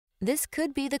This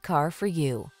could be the car for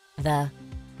you. The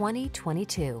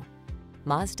 2022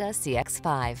 Mazda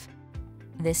CX-5.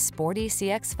 This sporty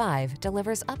CX-5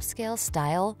 delivers upscale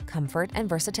style, comfort, and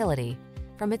versatility.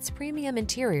 From its premium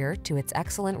interior to its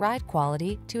excellent ride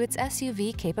quality to its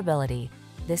SUV capability,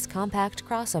 this compact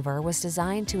crossover was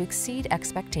designed to exceed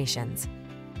expectations.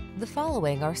 The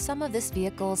following are some of this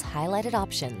vehicle's highlighted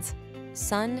options: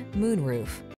 sun, moonroof,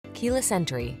 keyless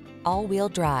entry, all-wheel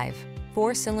drive,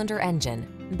 4-cylinder engine,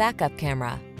 backup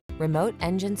camera, remote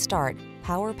engine start,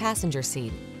 power passenger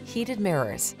seat, heated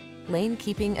mirrors, lane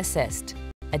keeping assist,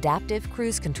 adaptive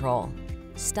cruise control.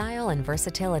 Style and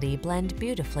versatility blend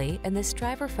beautifully in this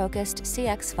driver-focused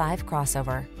CX-5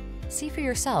 crossover. See for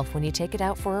yourself when you take it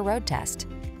out for a road test.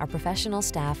 Our professional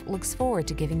staff looks forward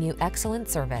to giving you excellent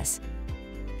service.